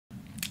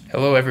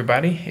Hello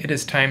everybody, it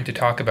is time to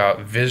talk about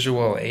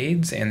visual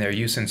aids and their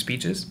use in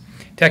speeches.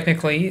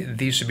 Technically,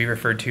 these should be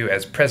referred to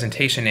as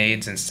presentation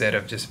aids instead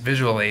of just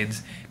visual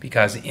aids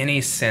because any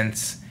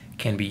sense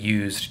can be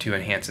used to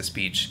enhance a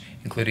speech,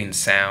 including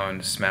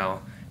sound,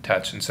 smell,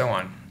 touch, and so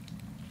on.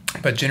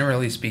 But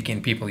generally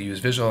speaking, people use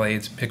visual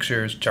aids,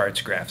 pictures,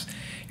 charts, graphs.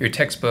 Your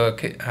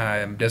textbook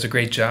does a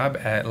great job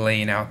at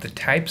laying out the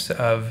types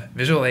of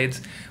visual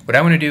aids. What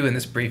I want to do in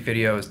this brief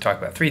video is talk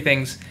about three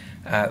things.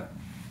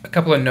 A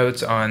couple of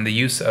notes on the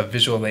use of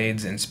visual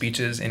aids in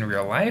speeches in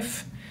real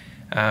life,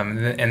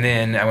 and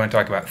then I want to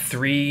talk about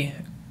three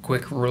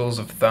quick rules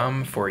of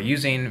thumb for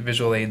using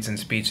visual aids in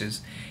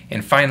speeches,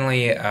 and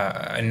finally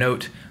a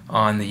note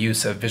on the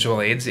use of visual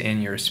aids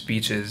in your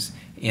speeches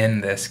in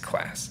this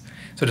class.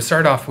 So to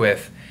start off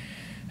with,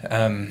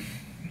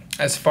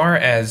 as far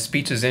as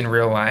speeches in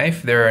real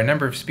life, there are a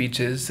number of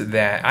speeches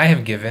that I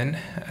have given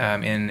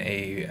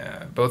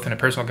both in a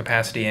personal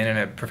capacity and in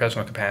a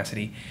professional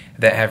capacity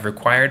that have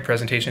required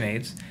presentation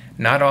aids.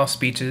 Not all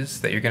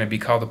speeches that you're going to be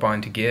called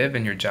upon to give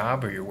in your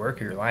job or your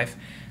work or your life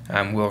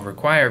will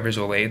require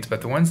visual aids,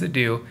 but the ones that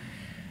do,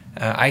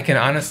 I can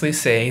honestly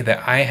say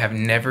that I have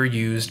never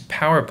used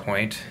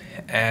PowerPoint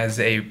as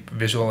a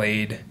visual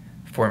aid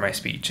for my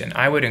speech, and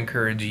I would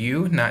encourage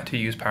you not to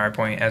use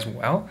PowerPoint as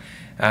well,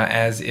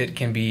 as it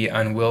can be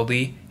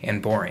unwieldy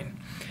and boring.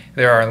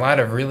 There are a lot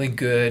of really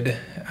good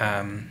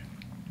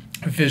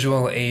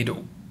visual aid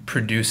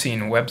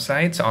producing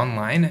websites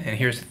online, and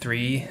here's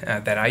three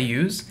that I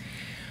use.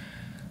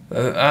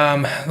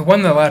 The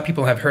one that a lot of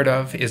people have heard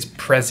of is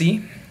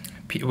Prezi,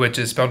 which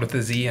is spelled with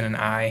a Z and an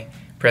I,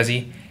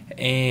 Prezi,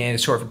 and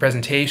it's short for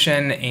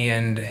presentation,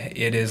 and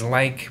it is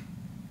like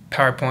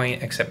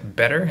PowerPoint except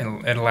better.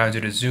 It allows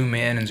you to zoom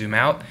in and zoom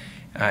out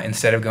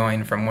instead of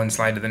going from one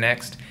slide to the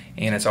next,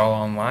 and it's all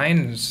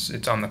online.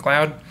 It's on the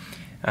cloud,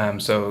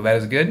 so that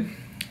is good.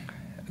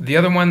 The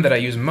other one that I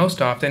use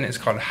most often is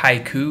called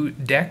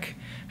Haiku Deck.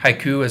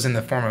 Haiku is in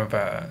the form of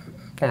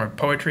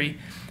poetry.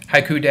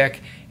 Haiku Deck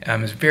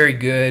is very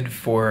good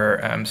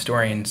for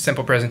storing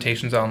simple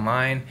presentations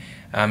online.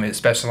 It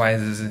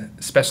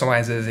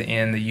specializes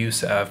in the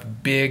use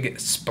of big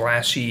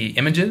splashy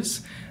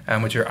images,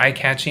 which are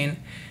eye-catching.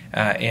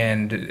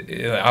 And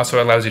it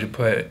also allows you to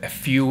put a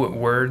few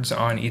words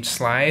on each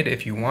slide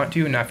if you want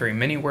to, not very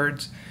many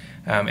words.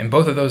 And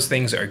both of those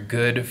things are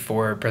good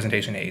for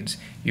presentation aids.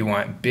 You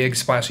want big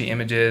splashy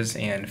images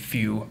and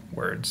few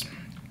words.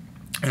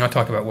 And I'll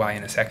talk about why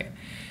in a second.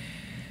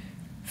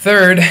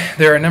 Third,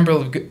 there are a number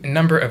of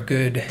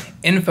good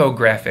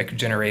infographic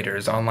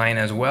generators online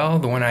as well.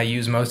 The one I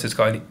use most is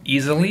called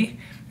Easily.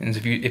 And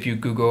if you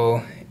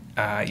Google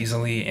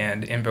Easily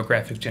and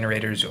infographic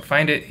generators, you'll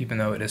find it, even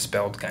though it is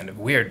spelled kind of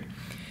weird.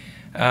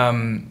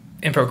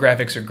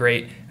 Infographics are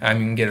great. You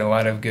can get a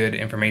lot of good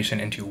information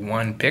into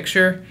one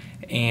picture,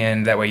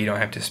 and that way you don't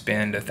have to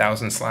spend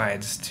 1,000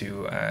 slides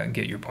to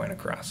get your point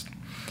across.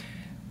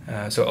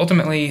 So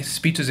ultimately,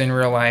 speeches in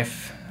real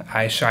life,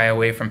 I shy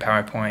away from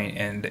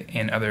PowerPoint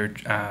and other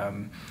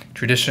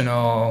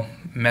traditional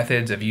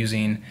methods of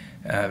using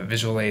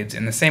visual aids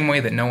in the same way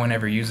that no one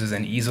ever uses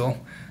an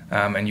easel.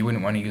 And you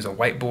wouldn't want to use a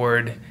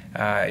whiteboard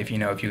if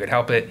you could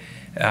help it.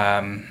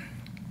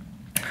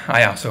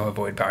 I also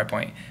avoid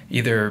PowerPoint.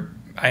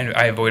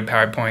 I avoid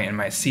PowerPoint in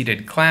my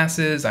seated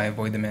classes, I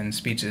avoid them in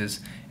speeches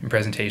and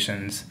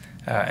presentations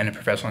in a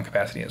professional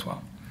capacity as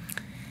well.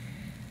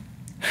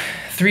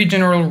 3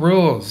 general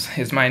rules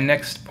is my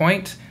next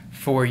point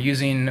for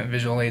using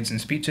visual aids in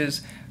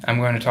speeches. I'm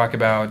going to talk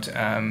about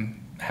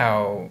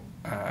how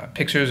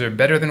pictures are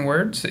better than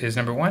words is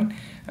number 1.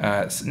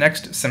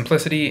 Next,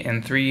 simplicity,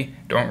 and 3,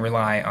 don't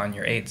rely on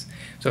your aids.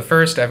 So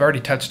first, I've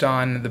already touched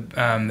on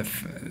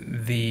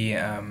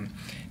the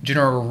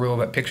general rule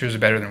that pictures are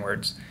better than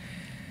words.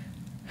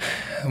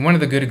 One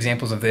of the good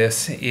examples of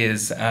this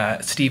is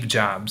Steve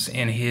Jobs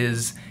in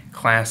his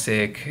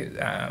classic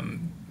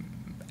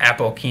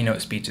Apple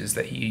keynote speeches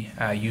that he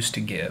used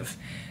to give.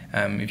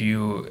 If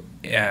you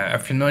are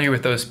familiar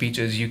with those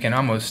speeches, you can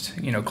almost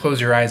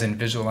close your eyes and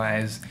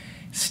visualize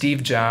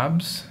Steve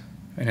Jobs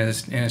in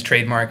his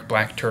trademark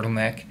black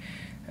turtleneck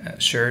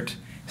shirt,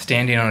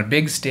 standing on a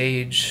big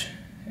stage.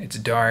 It's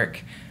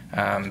dark,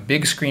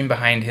 big screen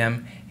behind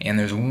him, and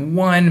there's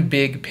one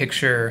big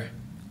picture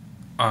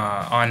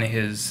on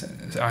his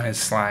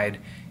slide.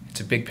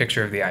 It's a big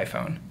picture of the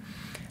iPhone.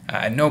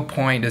 At no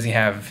point does he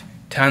have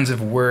tons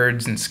of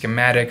words and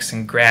schematics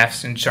and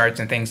graphs and charts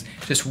and things.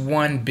 Just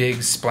one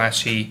big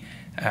splashy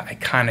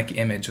iconic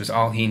image was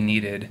all he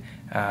needed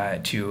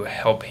to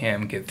help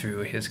him get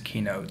through his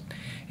keynote.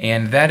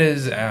 And that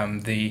is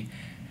the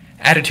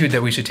attitude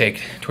that we should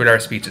take toward our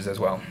speeches as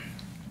well.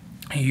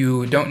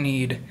 You don't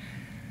need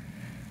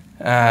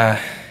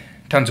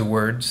tons of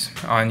words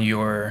on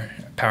your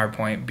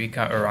PowerPoint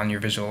or on your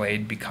visual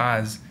aid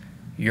because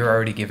you're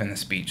already given the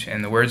speech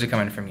and the words are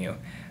coming from you.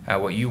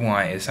 What you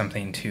want is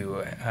something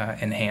to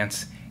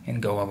enhance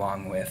and go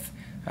along with,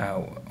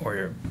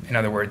 or in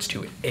other words,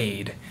 to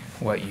aid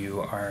what you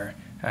are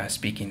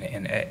speaking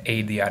and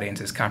aid the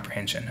audience's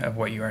comprehension of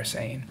what you are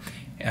saying.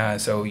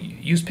 So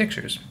use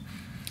pictures.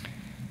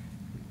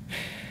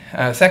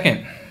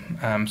 Second,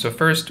 so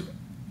first,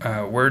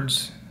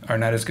 words are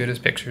not as good as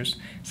pictures.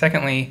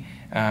 Secondly,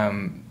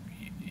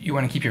 you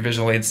want to keep your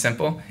visual aids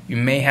simple. You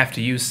may have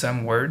to use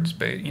some words,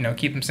 but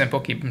keep them simple,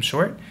 keep them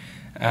short.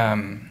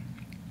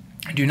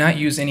 Do not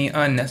use any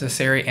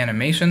unnecessary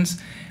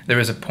animations. There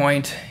was a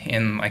point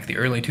in like the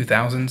early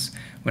 2000s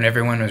when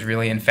everyone was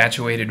really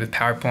infatuated with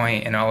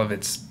PowerPoint and all of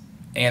its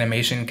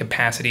animation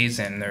capacities,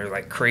 and there were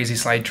like crazy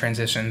slide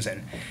transitions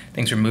and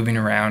things were moving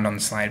around on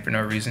the slide for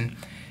no reason.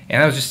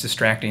 And that was just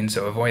distracting,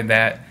 so avoid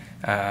that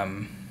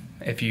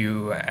if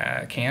you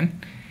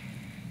can.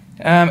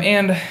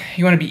 And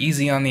you want to be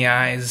easy on the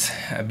eyes,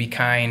 be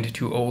kind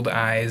to old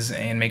eyes,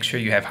 and make sure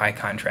you have high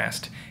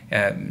contrast.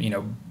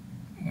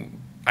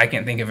 I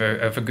can't think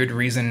of a good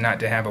reason not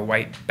to have a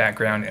white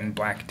background and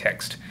black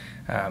text.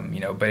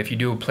 But if you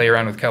do play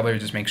around with color,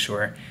 just make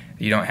sure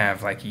you don't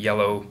have like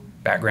yellow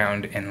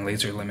background and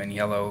laser lemon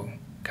yellow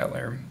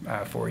color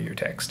for your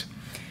text.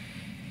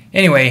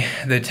 Anyway,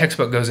 the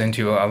textbook goes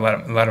into a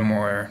lot of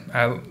more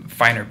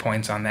finer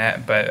points on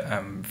that, but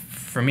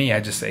for me, I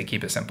just say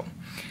keep it simple.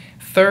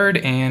 Third,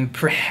 and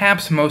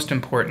perhaps most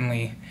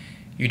importantly,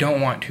 you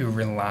don't want to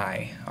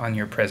rely on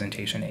your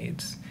presentation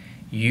aids.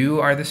 You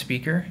are the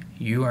speaker,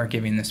 you are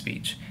giving the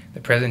speech. The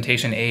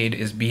presentation aid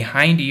is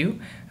behind you,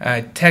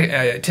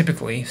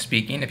 typically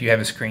speaking, if you have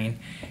a screen,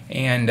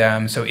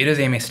 and so it is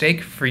a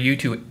mistake for you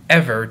to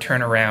ever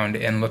turn around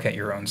and look at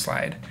your own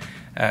slide.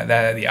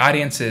 The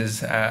audience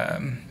is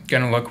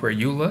going to look where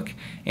you look,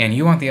 and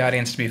you want the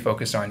audience to be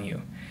focused on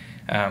you.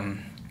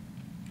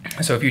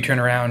 So if you turn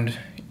around,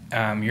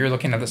 you're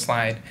looking at the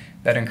slide,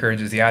 that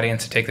encourages the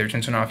audience to take their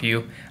attention off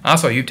you.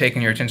 Also, you've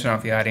taken your attention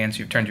off the audience,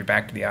 you've turned your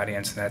back to the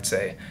audience, and that's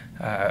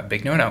a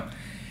big no-no.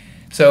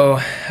 So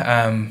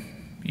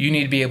you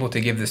need to be able to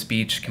give the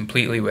speech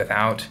completely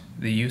without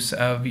the use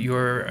of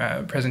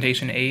your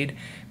presentation aid,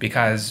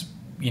 because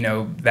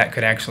that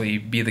could actually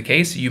be the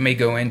case. You may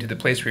go into the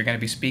place where you're going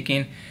to be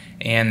speaking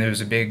and there's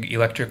a big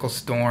electrical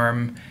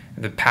storm,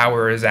 the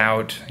power is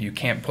out, you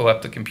can't pull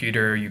up the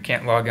computer, you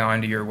can't log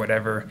on to your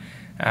whatever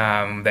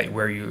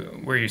where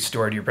you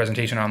stored your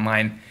presentation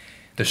online.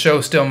 The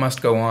show still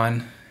must go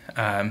on,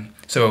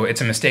 so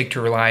it's a mistake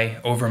to rely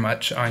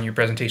overmuch on your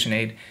presentation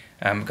aid,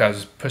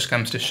 because push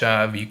comes to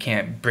shove, you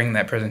can't bring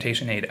that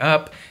presentation aid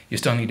up, you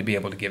still need to be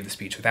able to give the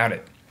speech without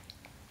it.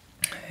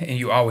 And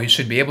you always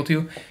should be able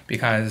to,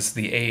 because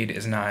the aid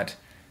is not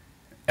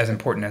as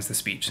important as the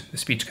speech. The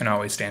speech can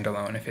always stand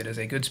alone if it is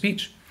a good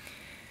speech.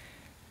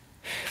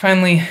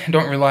 Finally,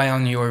 don't rely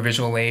on your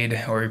visual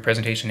aid or your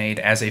presentation aid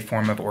as a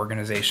form of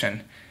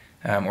organization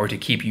or to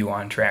keep you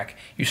on track.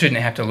 You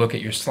shouldn't have to look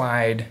at your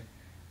slide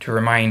to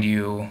remind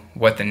you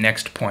what the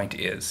next point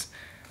is.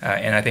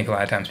 And I think a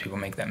lot of times people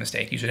make that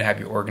mistake. You should have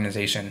your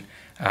organization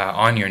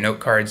on your note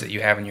cards that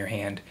you have in your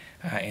hand,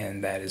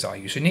 and that is all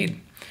you should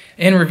need.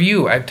 In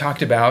review, I've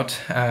talked about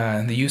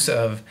the use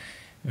of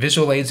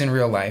visual aids in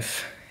real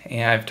life,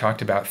 and I've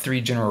talked about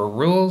 3 general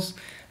rules.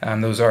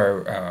 Those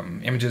are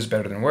images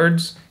better than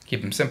words,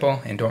 keep them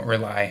simple, and don't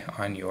rely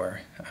on your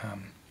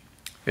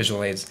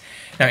visual aids.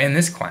 Now in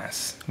this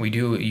class, we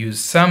do use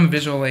some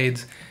visual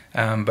aids,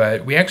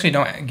 but we actually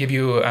don't give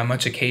you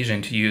much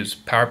occasion to use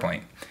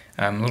PowerPoint.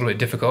 A little bit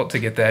difficult to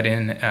get that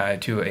in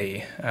to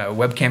a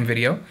webcam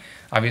video,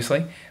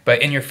 obviously.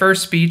 But in your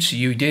first speech,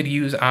 you did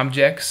use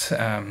objects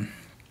to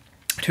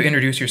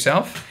introduce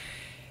yourself.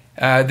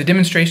 The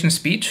demonstration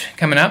speech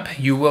coming up,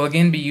 you will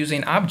again be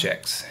using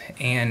objects.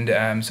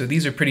 And so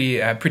these are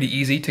pretty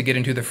easy to get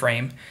into the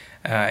frame.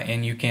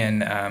 And you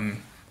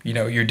can,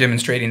 you're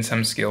demonstrating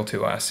some skill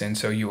to us. And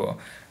so you will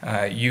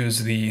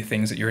use the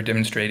things that you're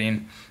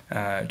demonstrating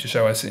to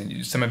show us.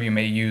 And some of you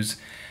may use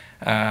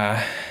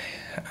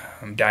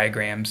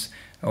diagrams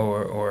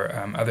or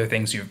other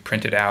things you've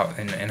printed out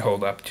and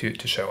hold up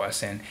to show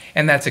us, and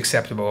that's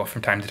acceptable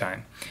from time to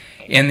time.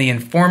 In the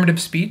informative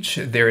speech,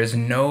 there is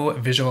no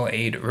visual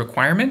aid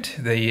requirement.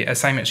 The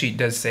assignment sheet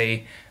does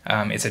say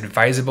it's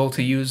advisable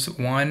to use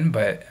one,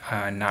 but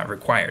not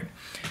required.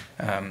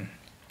 And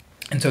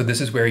so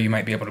this is where you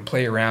might be able to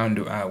play around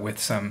with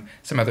some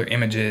other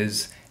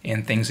images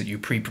and things that you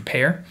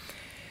pre-prepare.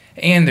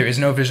 And there is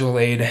no visual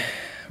aid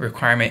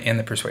requirement in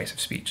the persuasive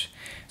speech.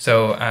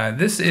 So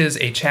this is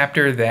a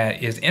chapter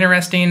that is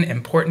interesting,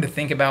 important to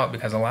think about,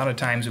 because a lot of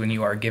times when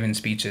you are given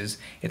speeches,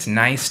 it's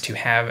nice to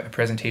have a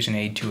presentation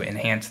aid to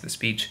enhance the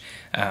speech.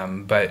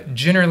 But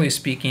generally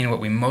speaking, what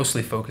we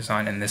mostly focus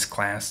on in this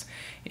class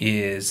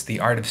is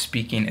the art of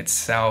speaking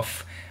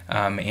itself,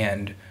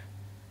 and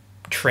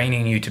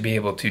training you to be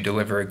able to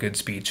deliver a good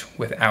speech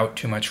without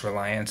too much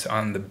reliance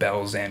on the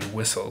bells and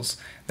whistles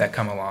that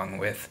come along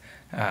with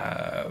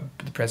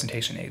the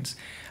presentation aids.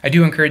 I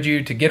do encourage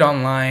you to get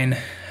online,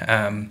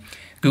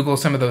 Google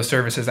some of those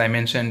services I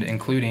mentioned,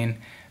 including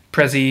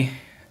Prezi,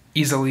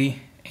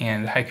 Easily,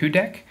 and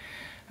HaikuDeck.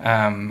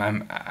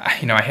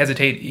 I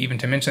hesitate even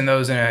to mention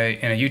those in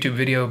a YouTube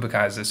video,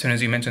 because as soon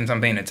as you mention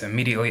something, it's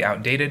immediately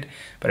outdated.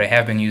 But I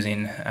have been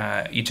using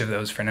each of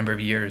those for a number of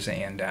years,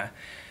 and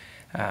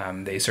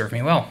they serve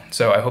me well.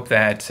 So I hope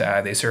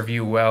that they serve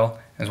you well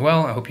as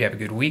well. I hope you have a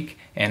good week,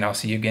 and I'll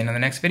see you again in the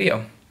next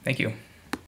video. Thank you.